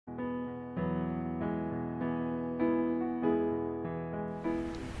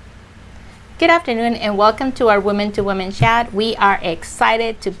Good afternoon and welcome to our Women to Women chat. We are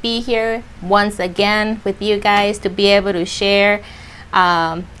excited to be here once again with you guys to be able to share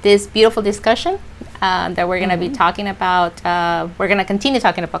this beautiful discussion that we're going to be talking about. We're going to continue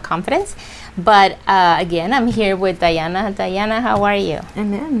talking about confidence. But again, I'm here with Diana. Diana, how are you?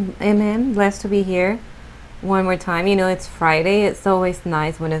 Amen. Amen. Blessed to be here one more time. You know, it's Friday. It's always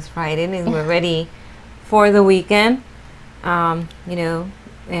nice when it's Friday and we're ready for the weekend.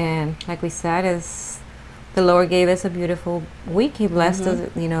 And like we said, is the Lord gave us a beautiful week. He blessed us.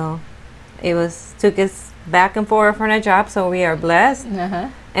 You know, took us back and forth on our job, so we are blessed.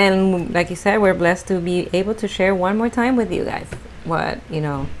 And like you said, we're blessed to be able to share one more time with you guys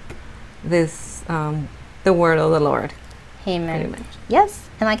the word of the Lord. Amen. Yes,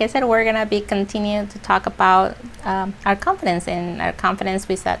 and like I said, we're gonna be continuing to talk about our confidence, and our confidence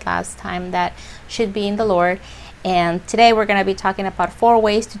we said last time that should be in the Lord. And today we're going to be talking about 4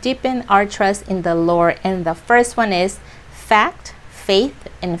 ways to deepen our trust in the Lord. And the first one is fact, faith,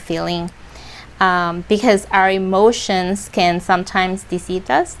 and feeling. Because our emotions can sometimes deceive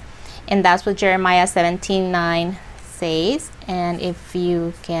us. And that's what Jeremiah 17:9 says. And if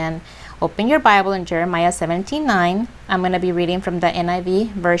you can open your Bible in Jeremiah 17:9, I'm going to be reading from the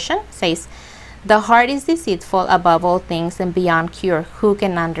NIV version. It says, "The heart is deceitful above all things and beyond cure. Who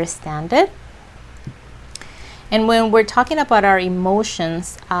can understand it?" And when we're talking about our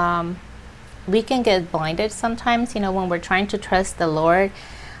emotions, we can get blinded sometimes, when we're trying to trust the Lord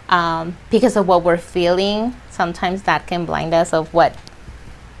because of what we're feeling. Sometimes that can blind us of what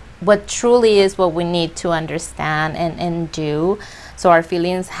truly is what we need to understand and do. So our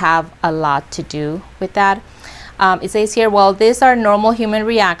feelings have a lot to do with that. It says here, well, these are normal human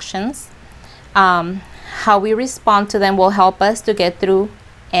reactions. How we respond to them will help us to get through.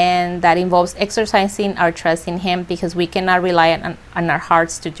 And that involves exercising our trust in Him, because we cannot rely on our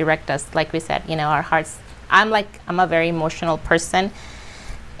hearts to direct us. Like we said, our hearts. I'm a very emotional person,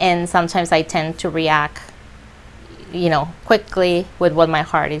 and sometimes I tend to react, quickly with what my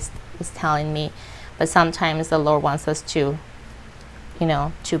heart is telling me. But sometimes the Lord wants us to,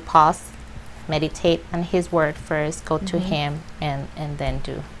 to pause, meditate on His word first, go to Him, and then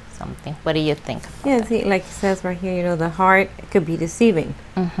do something. What do you think about that? See, like it says right here, the heart could be deceiving.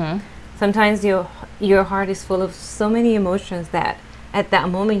 Sometimes your heart is full of so many emotions that at that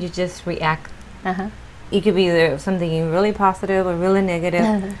moment you just react. It could be either something really positive or really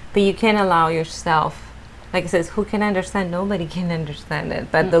negative, but you can't allow yourself. Like it says, who can understand? Nobody can understand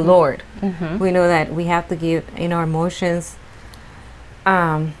it but the Lord. We know that we have to give our emotions.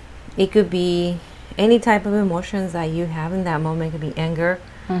 It could be any type of emotions that you have in that moment. It could be anger.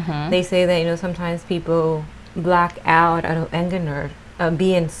 They say that sometimes people black out of anger,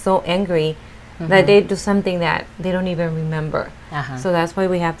 being so angry that they do something that they don't even remember. So that's why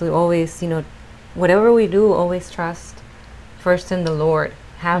we have to always, whatever we do, always trust first in the Lord.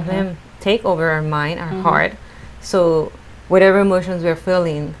 Have Him take over our mind, our heart. So whatever emotions we're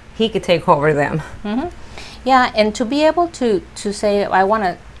feeling, He could take over them. Yeah, and to be able to say, I want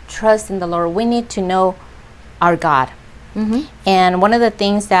to trust in the Lord, we need to know our God. And one of the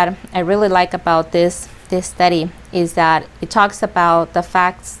things that I really like about this study is that it talks about the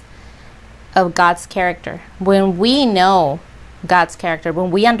facts of God's character. When we know God's character, when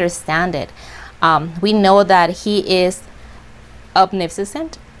we understand it, we know that He is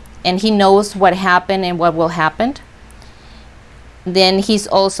omnipotent and He knows what happened and what will happen. Then He's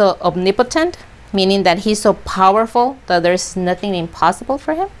also omnipotent, meaning that He's so powerful that there's nothing impossible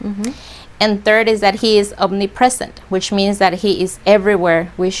for Him. And third is that He is omnipresent, which means that He is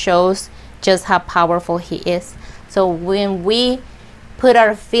everywhere, which shows just how powerful He is. So when we put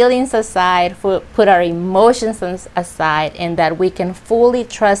our feelings aside, put our emotions aside, and that we can fully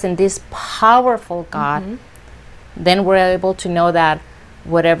trust in this powerful God, then we're able to know that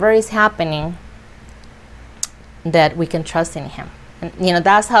whatever is happening, that we can trust in Him. And,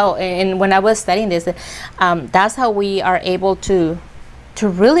 that's how, and when I was studying this, that's how we are able to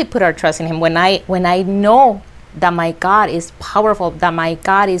really put our trust in Him. When I know that my God is powerful, that my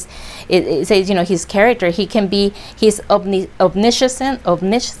God is, it says, His character, He's omniscient.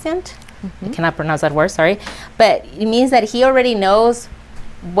 I cannot pronounce that word, sorry. But it means that He already knows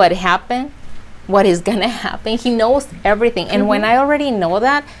what happened, what is going to happen. He knows everything. And when I already know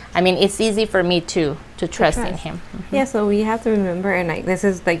that, it's easy for me to trust in Him. Yeah, so we have to remember, and this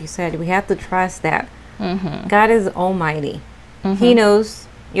is, like you said, we have to trust that God is almighty. He knows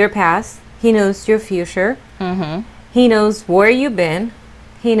your past. He knows your future. He knows where you've been.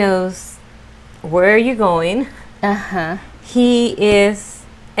 He knows where you're going. He is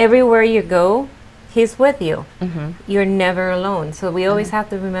everywhere you go. He's with you. You're never alone. So we always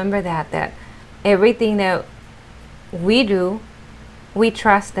have to remember that everything that we do, we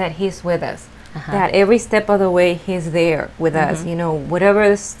trust that He's with us. That every step of the way He's there with us. You know, whatever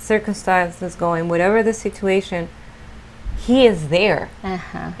the circumstance is going, whatever the situation, He is there.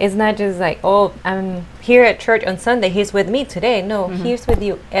 It's not just like, oh, I'm here at church on Sunday, He's with me today. No, He's with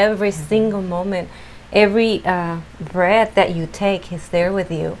you every single moment. Every breath that you take, He's there with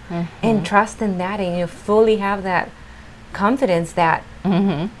you. And trust in that, and you fully have that confidence that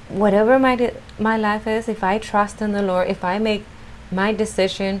whatever my life is, if I trust in the Lord, if I make my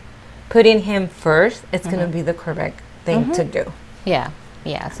decision putting Him first, it's going to be the correct thing to do. Yeah.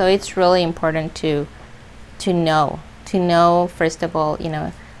 So it's really important to know first of all, you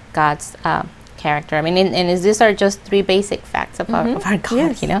know, God's character. I mean, and these are just three basic facts of our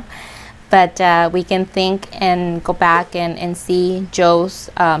God, you know. But we can think and go back and see Job's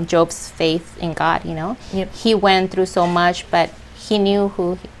faith in God. You know, he went through so much, but he knew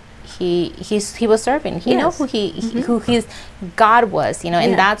who he was serving. He knew who his God was. You know,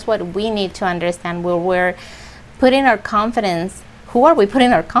 and that's what we need to understand. Where we're putting our confidence. Who are we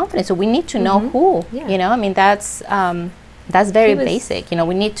putting our confidence? So we need to know who. You know, I mean that's very basic. You know,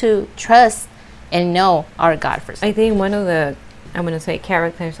 we need to trust and know our God first. I think one of the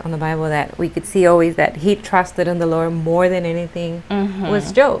characters on the Bible that we could see always that he trusted in the Lord more than anything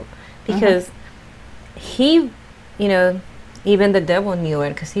was Job, because he, you know, even the devil knew it,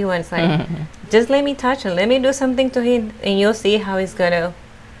 because he was like, just let me touch him, let me do something to him, and you'll see how he's gonna,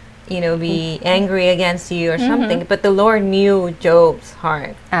 you know, be angry against you or something. But the Lord knew Job's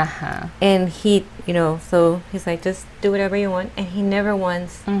heart, and he, you know, so he's like, just do whatever you want, and he never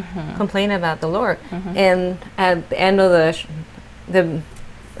once complained about the Lord. And at the end of the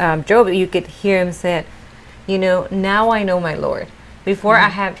Job, you could hear him say, you know, now I know my Lord. Before I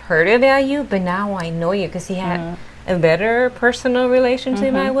had heard about you, but now I know you, because he had a better personal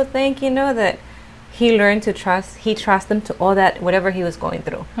relationship, I would think, you know, that he learned to trust. He trusted him to all that, whatever he was going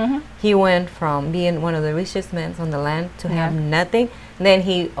through. He went from being one of the richest men on the land to have nothing. And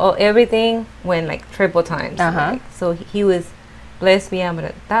then everything went like triple times. Right? So he was blessed beyond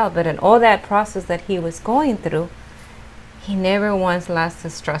a doubt. But in all that process that he was going through, he never once lost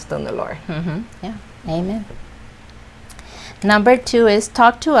his trust on the Lord. Yeah, amen. Number 2 is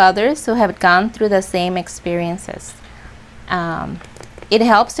talk to others who have gone through the same experiences. It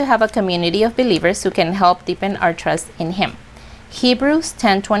helps to have a community of believers who can help deepen our trust in Him. Hebrews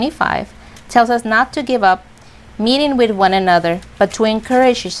 10:25 tells us not to give up meeting with one another, but to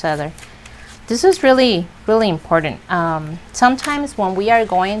encourage each other. This is really, really important. Sometimes when we are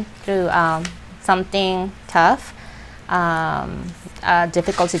going through something tough, a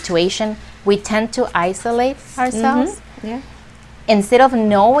difficult situation, we tend to isolate ourselves. Instead of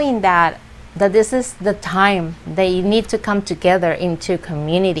knowing that this is the time that you need to come together into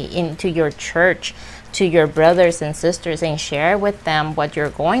community, into your church, to your brothers and sisters, and share with them what you're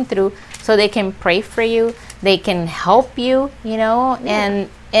going through, so they can pray for you, they can help you, you know.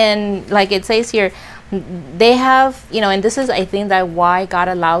 And like it says here, they have, you know, and this is, I think, that why God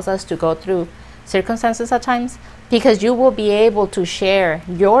allows us to go through circumstances at times, because you will be able to share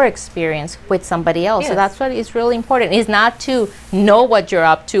your experience with somebody else. So that's what is really important. It's not to know what you're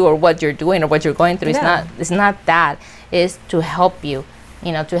up to or what you're doing or what you're going through. It's not that. It's to help you,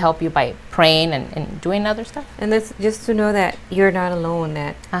 you know, to help you by praying and doing other stuff. And that's just to know that you're not alone,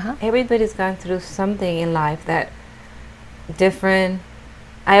 that everybody's gone through something in life that different.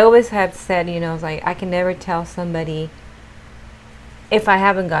 I always have said, you know, it's like I can never tell somebody if I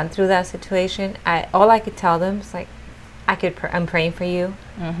haven't gone through that situation. All I could tell them is like, I'm praying for you,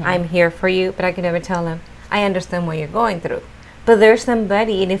 I'm here for you, but I could never tell them I understand what you're going through. But there's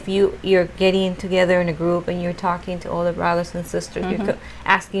somebody, and if you're getting together in a group and you're talking to all the brothers and sisters, you're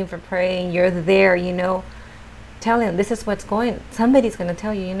asking for praying, you're there, you know, telling them this is what's going. Somebody's going to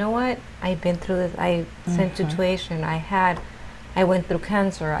tell you, you know what, I've been through this. Same situation I went through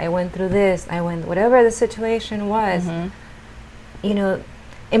cancer, I went through this, whatever the situation was. You know,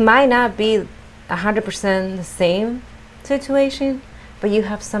 it might not be 100% the same situation, but you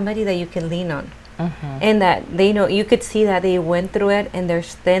have somebody that you can lean on, and that they know, you could see that they went through it and they're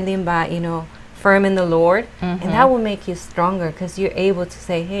standing by, you know, firm in the Lord, and that will make you stronger, because you're able to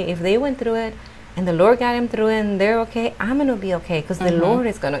say, hey, if they went through it and the Lord got them through it and they're okay, I'm gonna be okay, because the Lord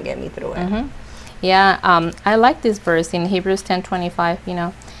is gonna get me through it. Yeah, I like this verse in Hebrews 10:25. You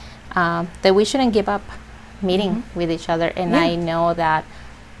know, that we shouldn't give up meeting with each other. And I know that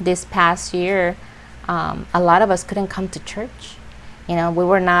this past year, a lot of us couldn't come to church. You know, we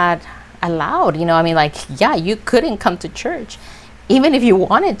were not allowed. You know, I mean, like, you couldn't come to church, even if you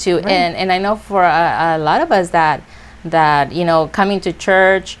wanted to. And I know for a lot of us that you know, coming to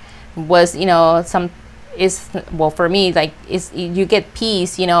church was, some is, well, for me, like, is you get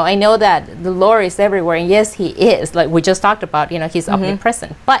peace. I know that the Lord is everywhere, and yes, he is, like we just talked about, he's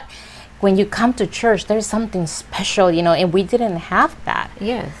omnipresent. But when you come to church, there's something special, and we didn't have that.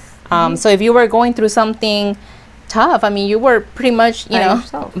 Yes. So if you were going through something tough, I mean, you were pretty much,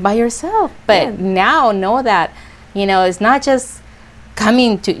 by yourself. But now know that, it's not just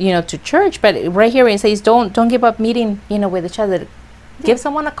coming to, to church, but right here it says, don't give up meeting, with each other. Give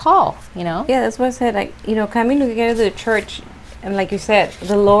someone a call, Yeah, that's what I said. Like, coming together to the church, and like you said,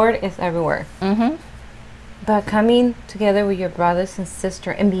 the Lord is everywhere. Mm-hmm. But coming together with your brothers and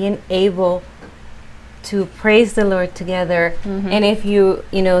sisters and being able to praise the Lord together. Mm-hmm. And if you,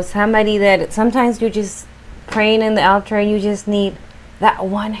 somebody that sometimes you're just praying in the altar and you just need that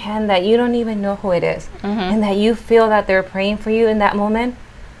one hand that you don't even know who it is, and that you feel that they're praying for you in that moment,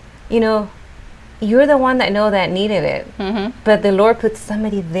 you're the one that know that needed it. But the Lord put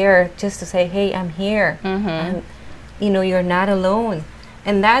somebody there just to say, hey, I'm here. And, you're not alone.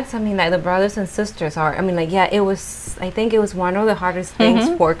 And that's something that the brothers and sisters are. I mean, like, I think it was one of the hardest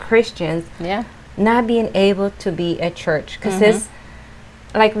things for Christians. Yeah. Not being able to be at church. Because it's,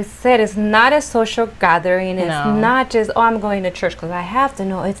 like we said, it's not a social gathering. It's not just, I'm going to church because I have to.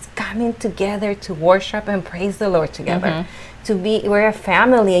 No, it's coming together to worship and praise the Lord together. We're a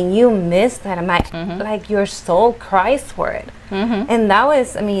family, and you miss that. I'm like your soul cries for it. And that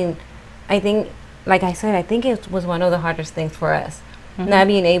was, I think, like I said, I think it was one of the hardest things for us. Not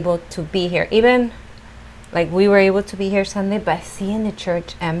being able to be here. Even, like, we were able to be here Sunday, but seeing the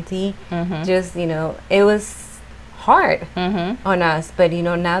church empty, just, it was hard on us. But,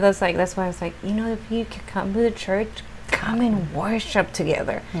 now that's why I was like, if you could come to the church, come and worship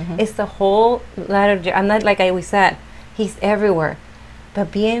together. It's the whole lot of, I'm not, like I always said, he's everywhere.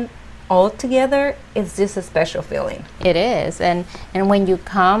 But being all together is just a special feeling. It is. And when you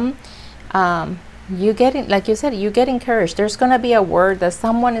come, you get, like you said, you get encouraged. There's going to be a word that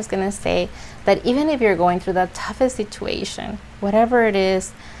someone is going to say, that even if you're going through the toughest situation, whatever it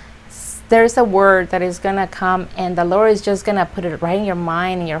is, there's a word that is going to come, and the Lord is just going to put it right in your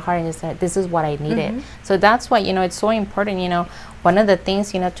mind and your heart, and just say, this is what I needed. So that's why, it's so important, one of the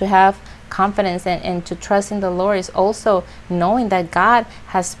things, to have confidence and to trust in the Lord is also knowing that God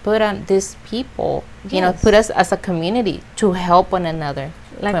has put on these people, put us as a community to help one another.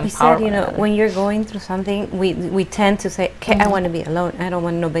 Like we said, when you're going through something, we tend to say, okay, I want to be alone. I don't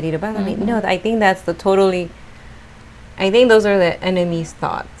want nobody to bother me. No, I think that's I think those are the enemy's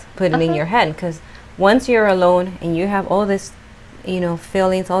thoughts putting in your head. Because once you're alone and you have all this,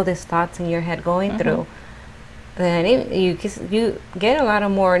 feelings, all these thoughts in your head going through, then you get a lot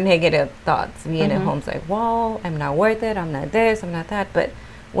of more negative thoughts being at home. It's like, well, I'm not worth it. I'm not this. I'm not that. But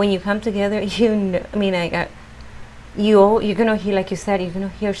when you come together, you're gonna hear, like you said, you're gonna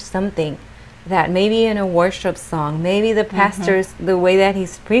hear something that maybe in a worship song, maybe the pastor's the way that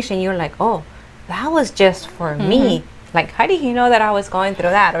he's preaching, you're like, oh, that was just for me. Like, how did he know that I was going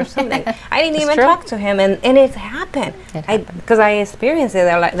through that or something? I didn't even talk to him, and it's happened. Because I experienced it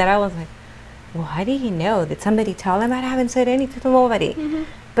that I was like, well, how did he know? Did somebody tell him? I haven't said anything to nobody.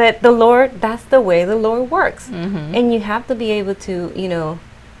 But the Lord, that's the way the Lord works, and you have to be able to,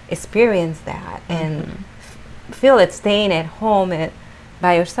 experience that and feel it. Staying at home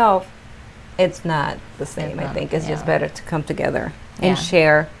by yourself, it's not the same. I think it's just better to come together and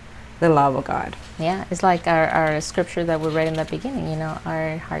share the love of God. Yeah, it's like our scripture that we read in the beginning,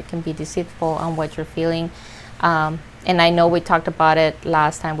 our heart can be deceitful on what you're feeling. And I know we talked about it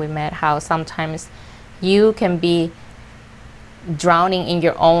last time we met, how sometimes you can be drowning in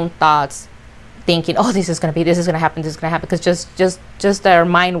your own thoughts, thinking, oh, this is going to happen, because just our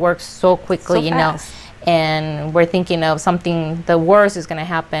mind works so quickly, fast. And we're thinking of something, the worst is going to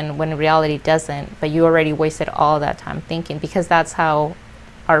happen, when in reality it doesn't. But you already wasted all that time thinking, because that's how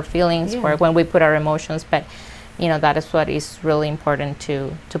our feelings work when we put our emotions. But that is what is really important,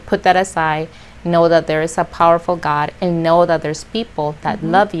 to put that aside, know that there is a powerful God, and know that there's people that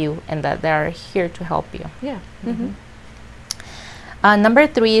love you and that they are here to help you. Number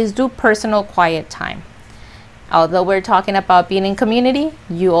 3 is do personal quiet time. Although we're talking about being in community,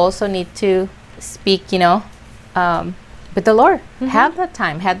 you also need to speak, with the Lord. Have that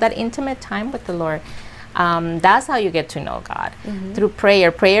time, have that intimate time with the Lord. That's how you get to know God, through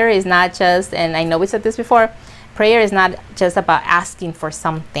prayer. Prayer is not just, and I know we said this before, prayer is not just about asking for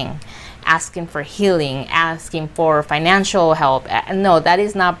something, asking for healing, asking for financial help. No, that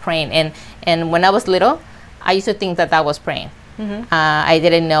is not praying. And when I was little, I used to think that was praying. I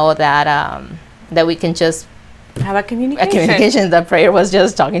didn't know that that we can just have a communication. That prayer was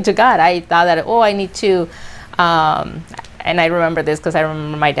just talking to God. I thought that, I need to, and I remember this because I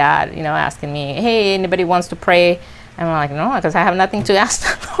remember my dad, you know, asking me, hey, anybody wants to pray? And I'm like, no, because I have nothing to ask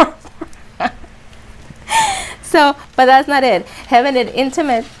the Lord for. So, but that's not it. Having an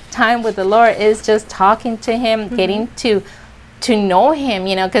intimate time with the Lord is just talking to him, getting to know him,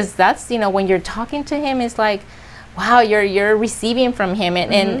 you know, because that's, you know, when you're talking to him, it's like, wow, you're receiving from him.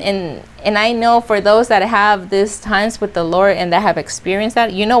 And I know for those that have these times with the Lord and that have experienced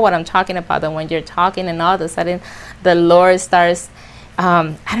that, you know what I'm talking about. That when you're talking and all of a sudden the Lord starts,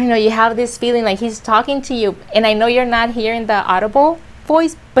 I don't know, you have this feeling like he's talking to you. And I know you're not hearing the audible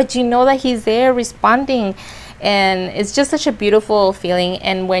voice, but you know that he's there responding. And it's just such a beautiful feeling.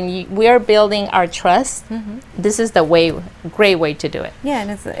 And when we are building our trust, this is the great way to do it. Yeah, and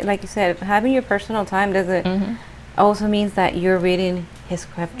it's like you said, having your personal time doesn't also means that you're reading his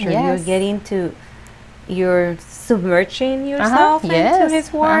scripture. Yes. You're submerging yourself into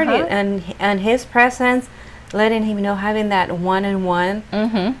his word and his presence, letting him know, having that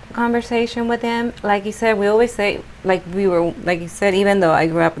one-on-one conversation with him. Like you said, we always say, like you said, even though I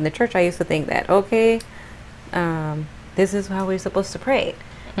grew up in the church, I used to think that, okay, this is how we're supposed to pray.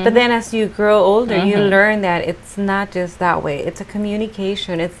 But then as you grow older, you learn that it's not just that way. It's a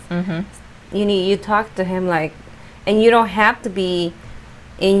communication. It's you talk to him like, and you don't have to be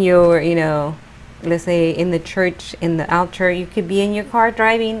in your, you know, let's say in the church, in the altar. You could be in your car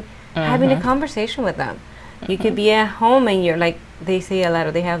driving, having a conversation with them. You could be at home and you're like, they say a lot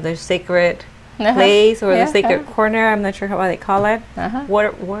of, they have their sacred place or the sacred corner. I'm not sure how they call it.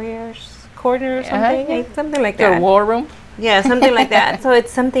 Warriors corner or something, something like that. The war room. Yeah, something like that. So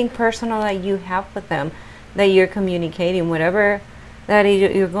it's something personal that you have with them, that you're communicating, whatever that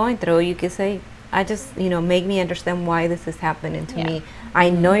you're going through. You could say, I just, you know, make me understand why this is happening to me. I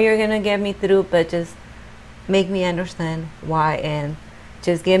know you're going to get me through, but just make me understand why, and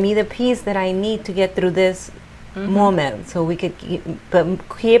just give me the peace that I need to get through this moment, so we could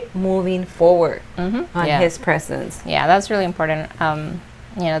keep moving forward on his presence. Yeah, that's really important.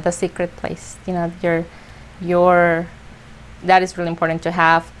 You know, the secret place, you know, your that is really important to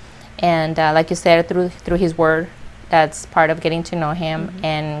have. And like you said, through his word, that's part of getting to know him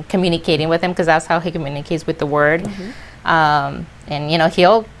and communicating with him, because that's how he communicates with the word. And you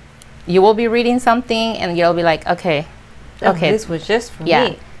know, you will be reading something and you'll be like, okay, this was just for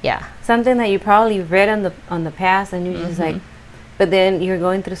me. Yeah. Something that you probably read on the past, and you just like, but then you're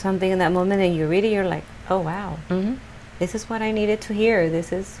going through something in that moment and you read it, you're like, oh wow, this is what I needed to hear.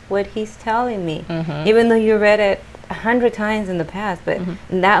 This is what he's telling me. Even though you read it 100 times in the past, but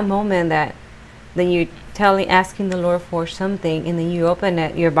in that moment that then you're asking the Lord for something, and then you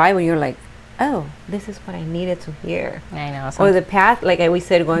open your Bible, you're like, oh, this is what I needed to hear. I know. Or the path, like we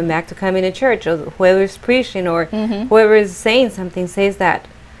said, going back to coming to church, or whoever's preaching, or whoever is saying something says that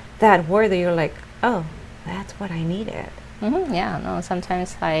word that you're like, oh, that's what I needed. Yeah, no,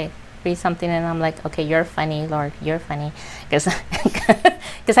 sometimes I read something and I'm like, okay, you're funny, Lord, you're funny.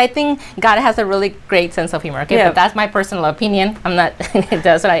 Because I think God has a really great sense of humor, okay? But that's my personal opinion. I'm not, it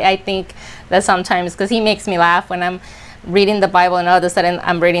does, but I think that sometimes, because he makes me laugh when I'm reading the Bible and all of a sudden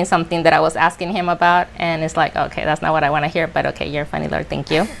I'm reading something that I was asking him about, and it's like, okay, that's not what I want to hear, but okay, you're funny, Lord, thank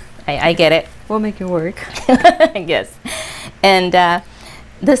you. I get it. We'll make it work. Yes. And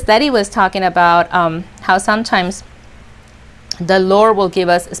the study was talking about how sometimes the Lord will give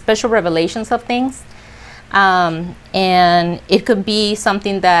us special revelations of things. And it could be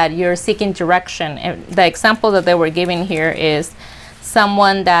something that you're seeking direction. And the example that they were giving here is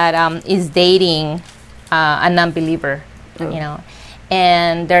someone that is dating a non-believer, you know,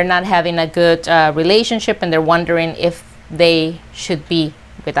 and they're not having a good relationship, and they're wondering if they should be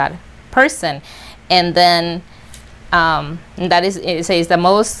with that person. And then that is, it says the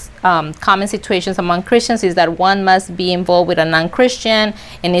most common situations among Christians is that one must be involved with a non-Christian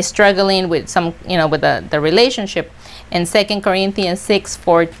and is struggling with some, you know, with the relationship. In 2 Corinthians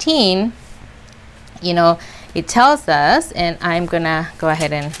 6:14, you know, it tells us, and I'm gonna go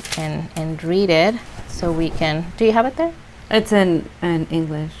ahead and read it so we can. Do you have it there? It's in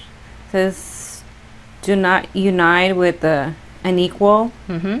English. It says, do not unite with an equal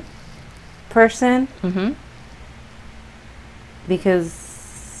person.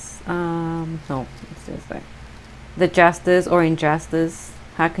 Because no, it's just like the justice or injustice.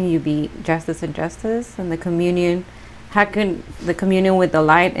 How can you be justice and justice? And the communion, how can the communion with the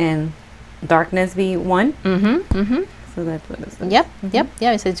light and darkness be one? So that's what it says. Yep.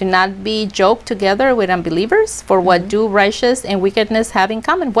 It says, do not be yoked together with unbelievers. For what do righteousness and wickedness have in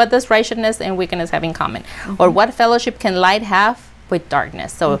common? What does righteousness and wickedness have in common? Or what fellowship can light have with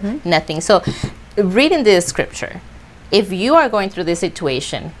darkness? So nothing. So reading this scripture, if you are going through this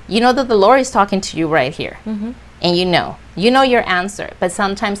situation, you know that the Lord is talking to you right here. and you know your answer. But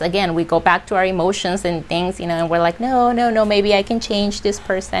sometimes, again, we go back to our emotions and things, and we're like, no, maybe I can change this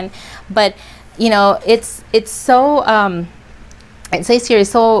person. But it's so it says here, it's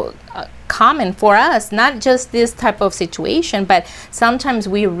so common for us, not just this type of situation, but sometimes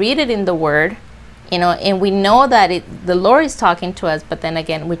we read it in the Word, and we know that the Lord is talking to us, but then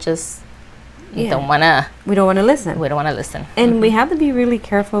again, we just don't want to. We don't want to listen. We don't want to listen. And we have to be really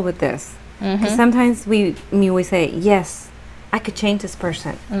careful with this. Because sometimes we say, yes, I could change this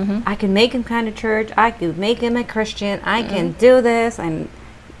person. I can make him come to church. I could make him a Christian. I can do this. And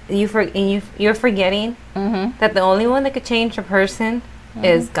you're forgetting that the only one that could change a person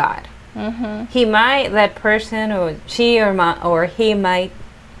is God. That person or she or he might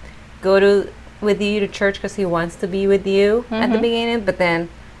go with you to church because he wants to be with you at the beginning, but then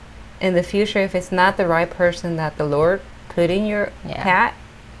in the future, if it's not the right person that the Lord put in your path,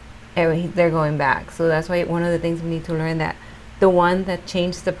 they're going back. So that's why one of the things we need to learn, that the one that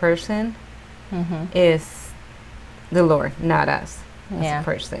changed the person is the Lord, not us as a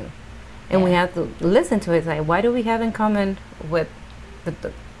person. And we have to listen to it. It's like, why do we have in common with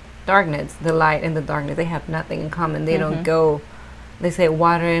the darkness, the light and the darkness? They have nothing in common. They don't go. They say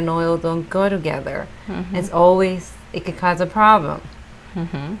water and oil don't go together. It's always, it could cause a problem.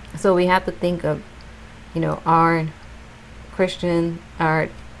 So we have to think of, our Christian, our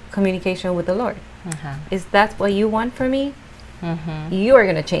communication with the Lord. Is that what you want for me? You are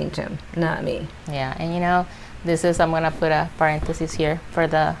going to change him, not me. Yeah, and this is, I'm going to put a parenthesis here for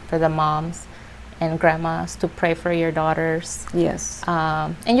the moms and grandmas to pray for your daughters. Yes.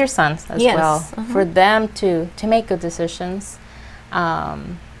 And your sons as well, for them to make good decisions.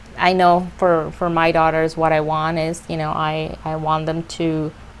 I know for my daughters, what I want is, I want them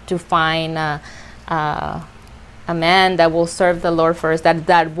to find a man that will serve the Lord first,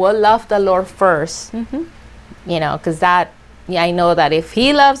 that will love the Lord first, because I know that if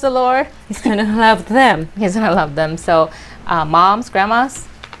he loves the Lord, he's going to love them. He's going to love them. So moms, grandmas,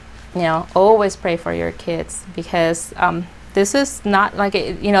 always pray for your kids, because this is not like,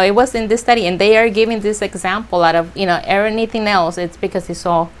 it was in this study, and they are giving this example out of, anything else. It's because it's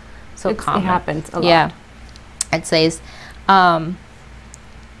so common. It happens a lot. Yeah. It says,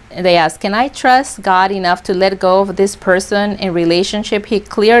 they ask, can I trust God enough to let go of this person in relationship he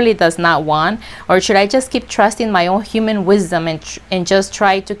clearly does not want? Or should I just keep trusting my own human wisdom and just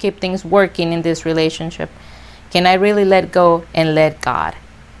try to keep things working in this relationship? Can I really let go and let God?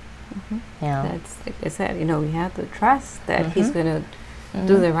 That's, like I said, we have to trust that he's going to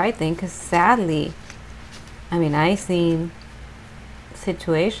do the right thing. Because sadly, I've seen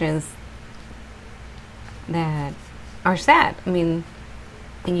situations that are sad.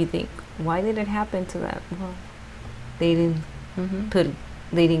 And you think, why did it happen to them? Well, they didn't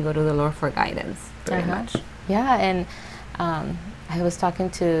they didn't go to the Lord for guidance very much. Yeah, and I was talking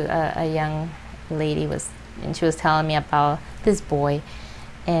to a young lady, and she was telling me about this boy,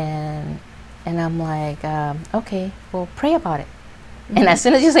 and I'm like, okay, well, pray about it. And as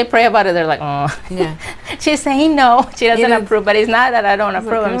soon as you say pray about it, they're like, oh. Yeah. She's saying no. She doesn't approve, but it's not that I don't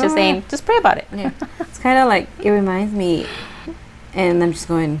approve. I'm just saying, just pray about it. Yeah. It's kind of like, it reminds me, and I'm just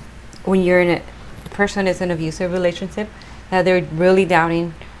going, when you're the person is in an abusive relationship, that they're really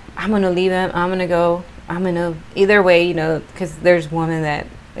doubting, I'm going to leave him, I'm going to go, I'm going to, either way, because there's women that,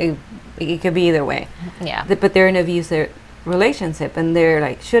 it could be either way. Yeah. But they're in an abusive relationship, and they're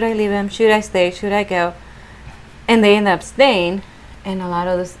like, should I leave him? Should I stay? Should I go? And they end up staying, and a lot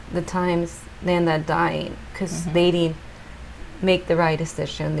of the times they end up dying because they didn't make the right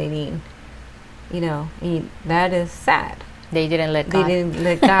decision. They didn't, that is sad. They didn't let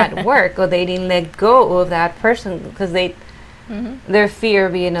God work, or they didn't let go of that person because their fear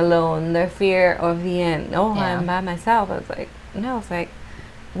of being alone, their fear of being, I'm by myself. I was like, no, it's like,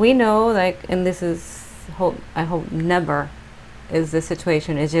 we know, like, and this is, I hope never is the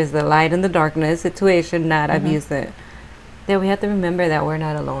situation. It's just the light and the darkness situation, not abusive. That we have to remember that we're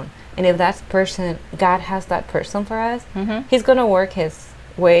not alone. And if that person, God has that person for us, he's going to work his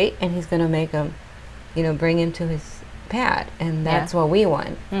way, and he's going to make him, bring him to his path. And that's what we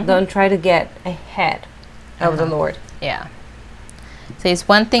want. Don't try to get ahead of the Lord. Yeah. Says,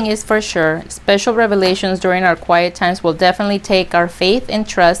 one thing is for sure, special revelations during our quiet times will definitely take our faith and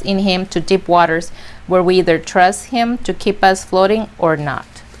trust in him to deep waters where we either trust him to keep us floating or not.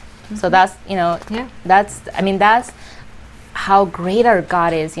 So that's, that's how great our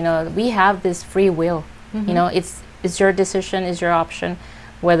God is. We have this free will. It's your decision, it's your option,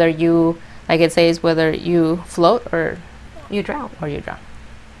 whether you, like it says, whether you float or you drown.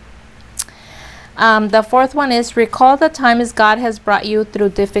 The fourth one is recall the times God has brought you through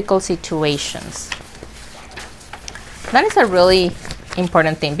difficult situations. That is a really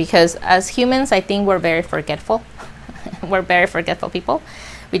important thing, because as humans, I think we're very forgetful. We're very forgetful people.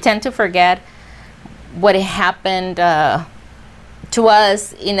 We tend to forget what happened to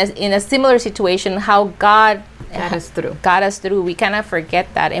us in a similar situation, how God got us through. We kind of forget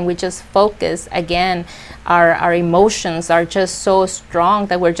that, and we just focus again. Our emotions are just so strong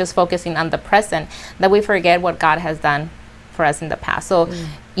that we're just focusing on the present, that we forget what God has done for us in the past. So,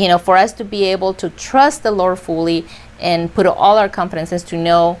 for us to be able to trust the Lord fully and put all our confidence is to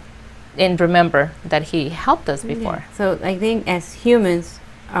know and remember that He helped us before. Yeah. So I think as humans,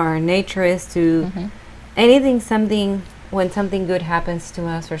 our nature is to when something good happens to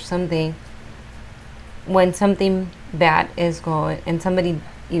us, or when something bad is going, and somebody,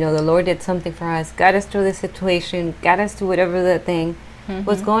 the Lord did something for us, got us through the situation, got us to whatever the thing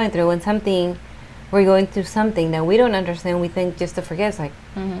was going through. When we're going through something that we don't understand, we think just to forget, it's like,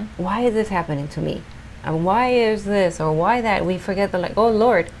 why is this happening to me? And why is this or why that? We forget that, like, oh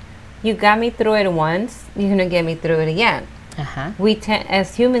Lord, you got me through it once, you're going to get me through it again.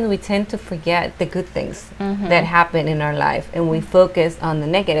 As humans, we tend to forget the good things that happen in our life, and we focus on the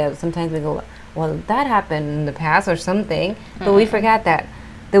negative. Sometimes we go, well, that happened in the past or something, but we forgot that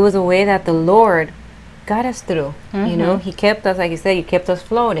there was a way that the Lord got us through. He kept us, like you said, He kept us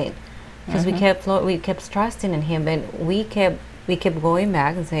floating, because we kept trusting in Him, and we kept going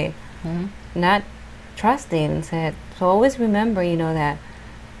back and say, not trusting, and said, so always remember, that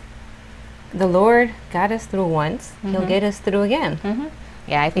the Lord got us through once, He'll get us through again.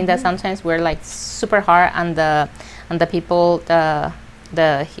 Yeah, I think that sometimes we're like super hard on the people,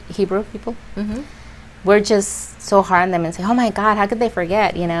 the Hebrew people. We're just so hard on them and say, oh my God, how could they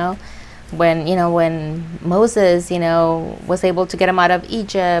forget? When Moses, was able to get them out of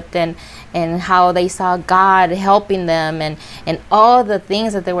Egypt, and how they saw God helping them, and all the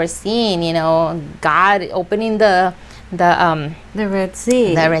things that they were seeing, God opening the Red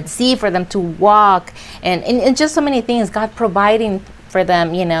Sea for them to walk, and just so many things, God providing for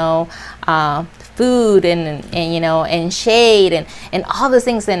them, food and shade and all those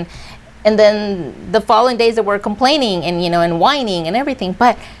things, and then the following days that we're complaining and whining and everything.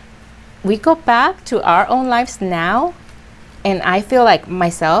 But we go back to our own lives now, and I feel like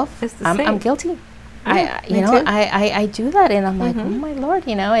myself, I'm guilty. I do that, and I'm like, oh my Lord,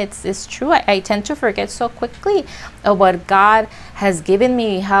 it's true. I tend to forget so quickly of what God has given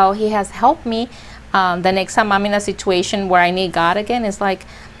me, how He has helped me. The next time I'm in a situation where I need God again, it's like,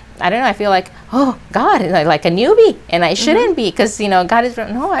 I don't know, I feel like, oh God, like a newbie, and I shouldn't be, because God is,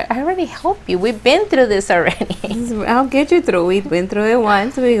 no, I already helped you. We've been through this already. I'll get you through. We've been through it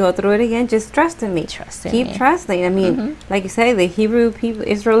once, we go through it again. Just trust in me. Keep trusting. I mean, like you say, the Hebrew people,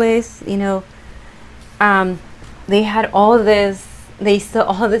 Israelites, they had all this, they saw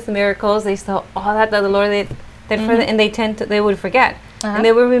all these miracles, they saw all that the Lord did for them, and they would forget, and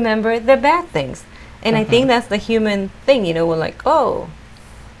they would remember the bad things. And I think that's the human thing, we're like, oh,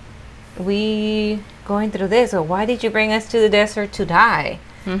 we going through this, or why did you bring us to the desert to die?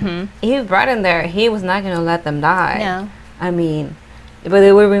 He brought them there. He was not going to let them die. Yeah. I mean, but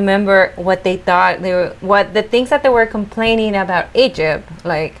they would remember what they thought the things that they were complaining about Egypt,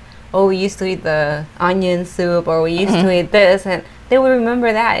 like, oh, we used to eat the onion soup, or we used to eat this, and they would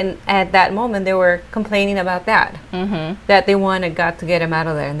remember that, and at that moment they were complaining about that, that they wanted God to get them out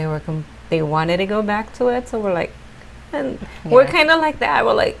of there, and they wanted to go back to it. So we're like, and we're kind of like that.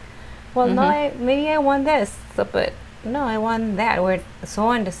 We're like, well, no, maybe I want this, but no, I want that. We're so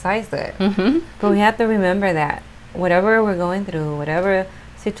undecisive. But we have to remember that whatever we're going through, whatever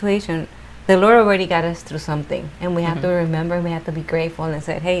situation, the Lord already got us through something, and we have to remember, we have to be grateful and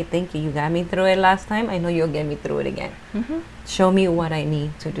say, hey, thank you. You got me through it last time. I know you'll get me through it again. Show me what I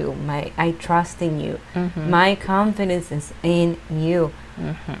need to do. I trust in you. My confidence is in you.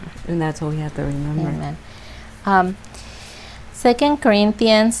 And that's what we have to remember. Amen. 2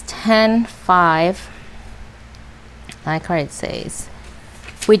 Corinthians 10:5, like how it says,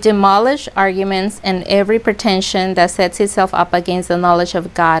 we demolish arguments and every pretension that sets itself up against the knowledge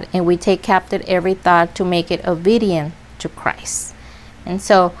of God, and we take captive every thought to make it obedient to Christ. And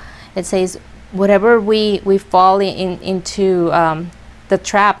so it says, whatever we fall into the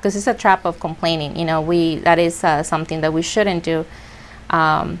trap, because it's a trap of complaining, that is something that we shouldn't do.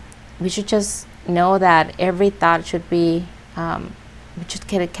 We should just know that every thought should be, we should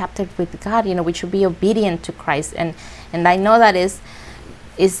get it captive with God. We should be obedient to Christ, and I know that is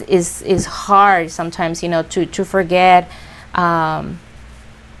hard sometimes, to forget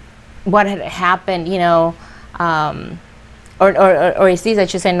what had happened, or it's easy, I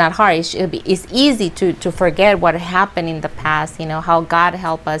should say, not hard. It's easy to forget what happened in the past, how God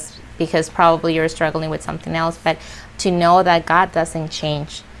helped us, because probably you're struggling with something else, but to know that God doesn't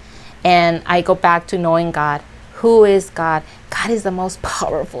change. And I go back to knowing God. Who is God? God is the most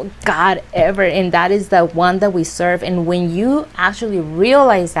powerful God ever, and that is the one that we serve. And when you actually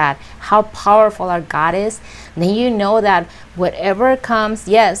realize that, how powerful our God is, then you know that whatever comes,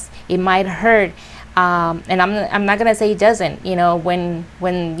 yes, it might hurt. And I'm not gonna say it doesn't. When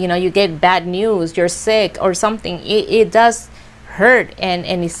you get bad news, you're sick or something, it does hurt and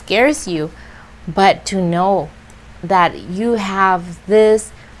it scares you. But to know that you have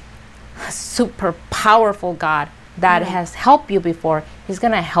this super powerful God that has helped you before, he's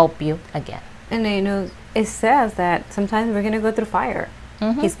gonna help you again. And it says that sometimes we're gonna go through fire.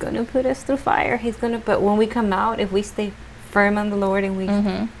 He's gonna put us through fire. But when we come out, if we stay firm on the Lord and we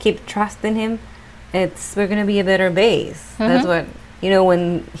keep trusting him, we're gonna be a better base. That's what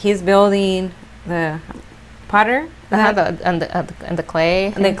when he's building the potter, and the clay,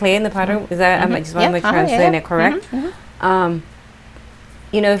 and the clay and the potter. Is that I just want to make sure I'm saying it correct.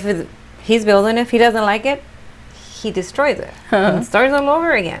 If he's building it, if he doesn't like it, he destroys it and starts all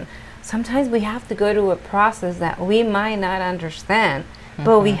over again. Sometimes we have to go to a process that we might not understand,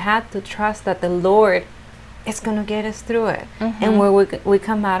 but we have to trust that the Lord is going to get us through it. And where we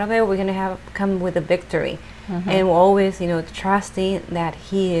come out of it, we're going to come with a victory. And we're always, trusting that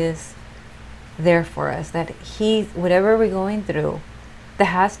he is there for us, that whatever we're going through, there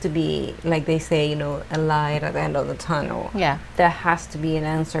has to be, like they say, a light at the end of the tunnel. Yeah. There has to be an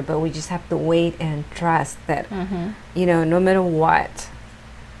answer, but we just have to wait and trust that, no matter what,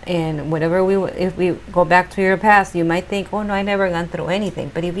 and whatever if we go back to your past, you might think, oh no, I never gone through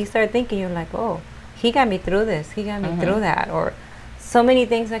anything. But if you start thinking, you're like, oh, he got me through this, he got me through that, or so many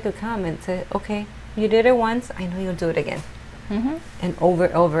things that could come and say, okay, you did it once, I know you'll do it again, and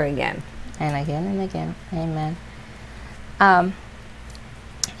over again. And again and again. Amen.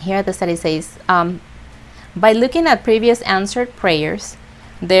 Here the study says, by looking at previous answered prayers,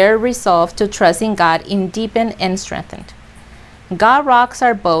 they're resolved to trust in God in deepened and strengthened. God rocks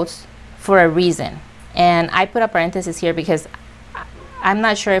our boats for a reason. And I put a parenthesis here because I'm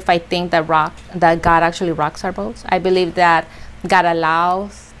not sure if I think that God actually rocks our boats. I believe that God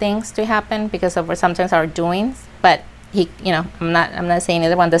allows things to happen because of sometimes our doings, but I'm not saying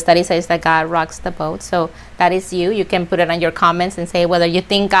either one. The study says that God rocks the boat. So that is you. You can put it on your comments and say whether you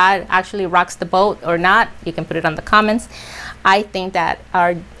think God actually rocks the boat or not. You can put it on the comments. I think that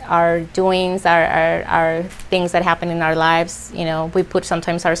our doings, our things that happen in our lives, we put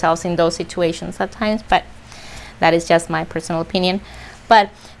sometimes ourselves in those situations at times, but that is just my personal opinion. But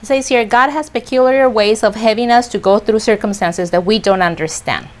it says here, God has peculiar ways of having us to go through circumstances that we don't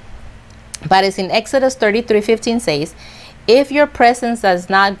understand. But as in Exodus 33:15 says, if your presence does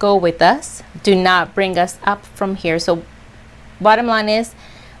not go with us, do not bring us up from here. So bottom line is,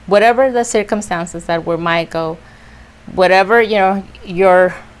 whatever the circumstances that we might go, whatever,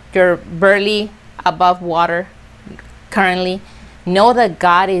 you're barely above water currently, know that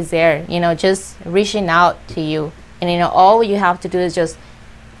God is there, just reaching out to you. And, all you have to do is just,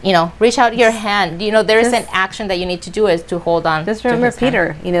 reach out your hand. There is an action that you need to do is to hold on. Just remember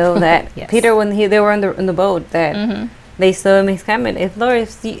Peter, that Yes. Peter, when they were in the boat, that they saw him, he's coming. If Lord,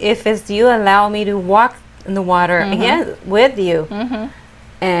 if it's you, allow me to walk in the water again with you.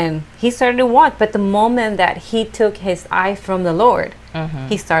 And he started to walk, but the moment that he took his eye from the Lord,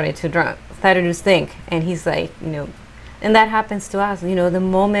 he started to drown, started to sink. And he's like, and that happens to us, the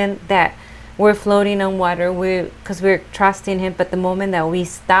moment that we're floating on water, because we're trusting him, but the moment that we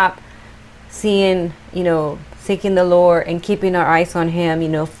stop seeing, seeking the Lord and keeping our eyes on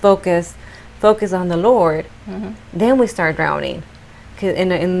him, focus on the Lord, then we start drowning.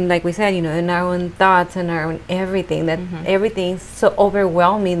 And like we said, in our own thoughts and our own everything, that everything's so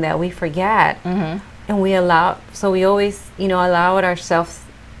overwhelming that we forget, and we always, allow ourselves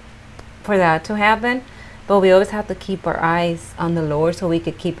for that to happen. But we always have to keep our eyes on the Lord so we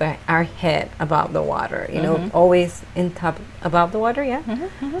could keep our head above the water, always in top above the water,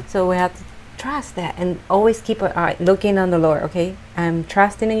 So we have to trust that and always keep our eye looking on the Lord, okay? I'm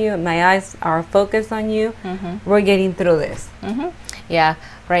trusting in you. My eyes are focused on you. We're getting through this. Yeah,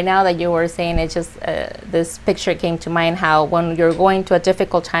 right now that you were saying it, just this picture came to mind, how when you're going to a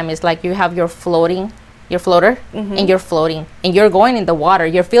difficult time, it's like you have your floater, and you're floating, and you're going in the water.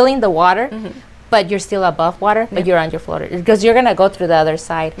 You're feeling the water, but you're still above water, but you're on your floater because you're gonna go through the other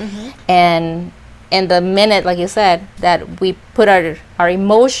side. And And the minute, like you said, that we put our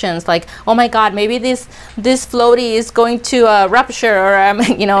emotions, like, oh my God, maybe this floaty is going to rupture, or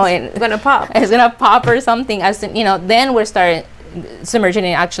it's gonna pop. It's gonna pop or something. As in, then we're starting submerging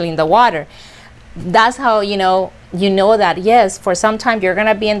it actually in the water. That's how that yes, for some time you're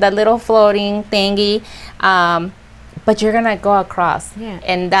gonna be in that little floating thingy, but you're gonna go across. Yeah.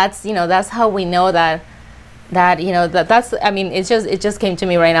 And that's that's how we know that's it just came to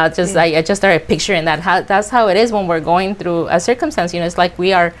me right now. It's just I just started picturing that's how it is when we're going through a circumstance. It's like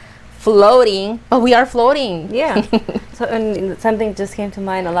we are floating, but we are floating. Yeah. So, and something just came to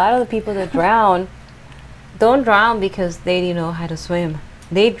mind. A lot of the people that drown don't drown because they didn't know how to swim.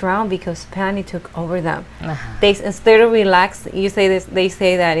 They drown because panic took over them. They, instead of relax, they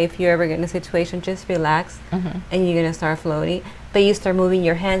say that if you're ever in a situation, just relax, and you're gonna start floating. But you start moving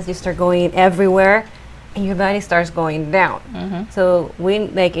your hands, you start going everywhere, and your body starts going down. So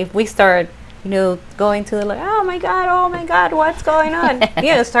if we start, going to oh my God, what's going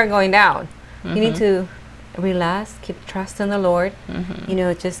on? Start going down. You need to relax, keep trust in the Lord.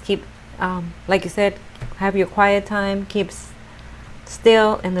 Just keep, like you said, have your quiet time, keep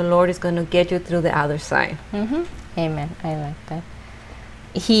still, and the Lord is going to get you through the other side. Amen. I like that.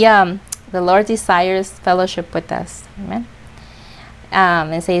 The Lord desires fellowship with us. Amen.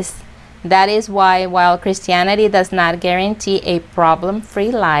 It says, that is why, while Christianity does not guarantee a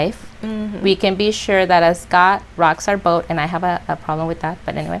problem-free life, we can be sure that as God rocks our boat, and I have a problem with that,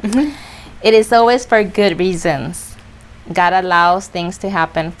 but anyway, it is always for good reasons. God allows things to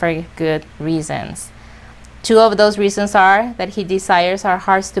happen for good reasons. Two of those reasons are that He desires our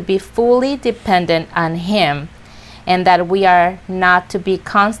hearts to be fully dependent on Him, and that we are not to be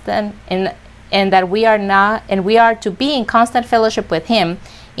constant and that we are to be in constant fellowship with Him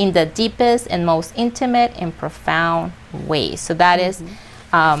in the deepest and most intimate and profound way. So that is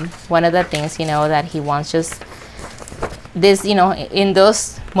one of the things, that He wants. Just this, in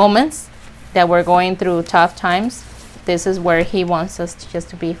those moments that we're going through tough times, this is where He wants us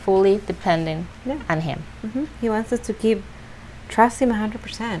to be fully dependent on Him. He wants us to keep trusting Him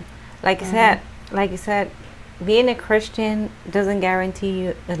 100%. Like you said, being a Christian doesn't guarantee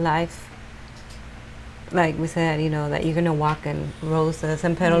you a life. Like we said, that you're going to walk in roses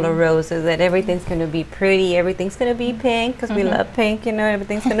and petal of roses, that everything's going to be pretty, everything's going to be pink, because we love pink,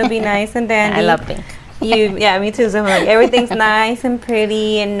 everything's going to be nice and dandy. I love pink. Yeah, me too. So I'm like, everything's nice and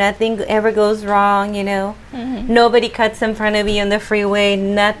pretty and nothing ever goes wrong, Nobody cuts in front of you on the freeway,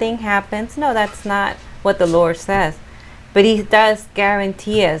 nothing happens. No, that's not what the Lord says. But He does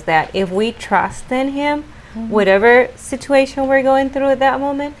guarantee us that if we trust in Him, whatever situation we're going through at that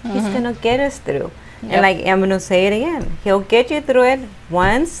moment, He's going to get us through. Yep. And I'm going to say it again. He'll get you through it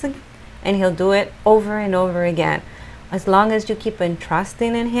once, and He'll do it over and over again. As long as you keep on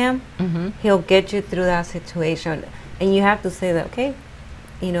trusting in Him, He'll get you through that situation. And you have to say that, okay,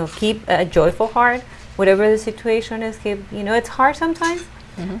 keep a joyful heart, whatever the situation is. It's hard sometimes,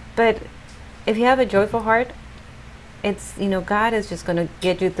 but if you have a joyful heart, it's, God is just going to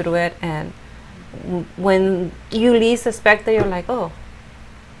get you through it. And when you least suspect that, you're like, oh,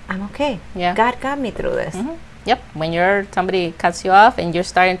 I'm okay. Yeah. God got me through this. Yep. When somebody cuts you off and you're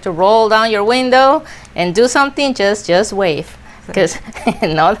starting to roll down your window and do something, just wave, because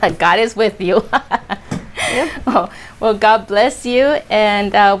know that God is with you. Well, God bless you,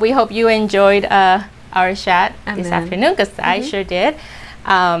 and we hope you enjoyed our chat this afternoon, because I sure did.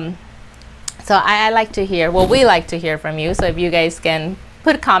 So I like to hear. Well, we like to hear from you. So if you guys can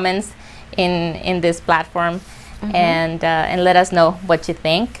put comments in this platform. And let us know what you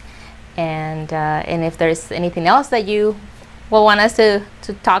think, and if there's anything else that you will want us to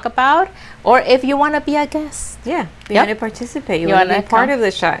talk about, or if you want to be a guest, you want to participate, you want to be part of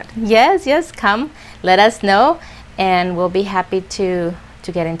the chat. Yes, come, let us know, and we'll be happy to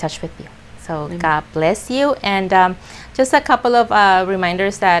get in touch with you. So God bless you, and just a couple of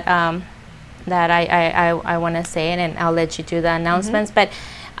reminders that I want to say, and I'll let you do the announcements, but.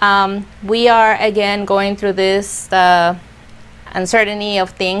 We are again going through this uncertainty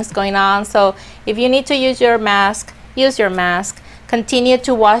of things going on. So if you need to use your mask, use your mask. Continue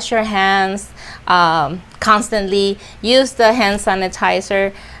to wash your hands constantly. Use the hand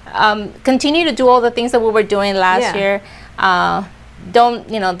sanitizer. Continue to do all the things that we were doing last year. Don't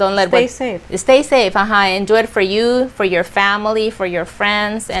let stay safe. Stay safe, and do it for you, for your family, for your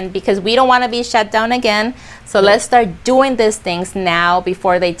friends, and because we don't want to be shut down again. So let's start doing these things now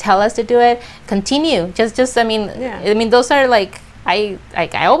before they tell us to do it. Continue. I mean, those are I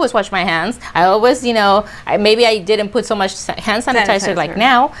always wash my hands. I always, maybe I didn't put so much hand sanitizer like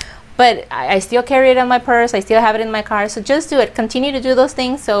now, but I still carry it in my purse. I still have it in my car. So just do it. Continue to do those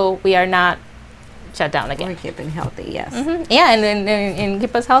things, so we are not shut down again. We're keeping healthy, yes. Yeah, and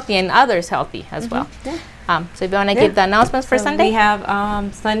keep us healthy and others healthy as well. Yeah. So if you want to give the announcements for So Sunday? we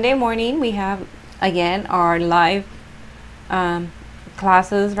have Sunday morning, we have, again, our live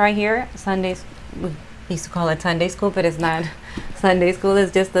classes right here. Sundays, we used to call it Sunday school, but it's not Sunday school.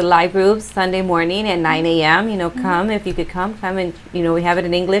 It's just the live groups Sunday morning at 9 a.m. Come if you could come and we have it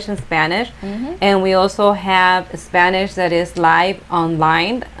in English and Spanish, and we also have Spanish that is live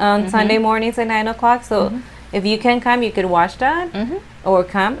online on Sunday mornings at 9 o'clock. So if you can come, you could watch that or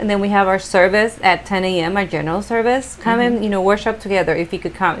come. And then we have our service at 10 a.m. our general service. Come and worship together if you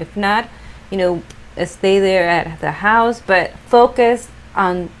could come. If not, stay there at the house, but focus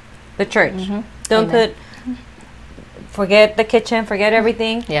on the church. Don't forget the kitchen, forget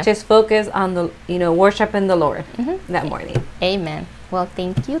everything. Yeah. Just focus on the worshiping the Lord that morning. Amen. Well,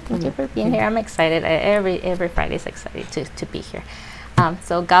 thank you for being here. I'm excited. Every Friday is excited to be here.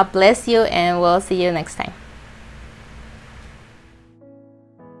 So God bless you, and we'll see you next time.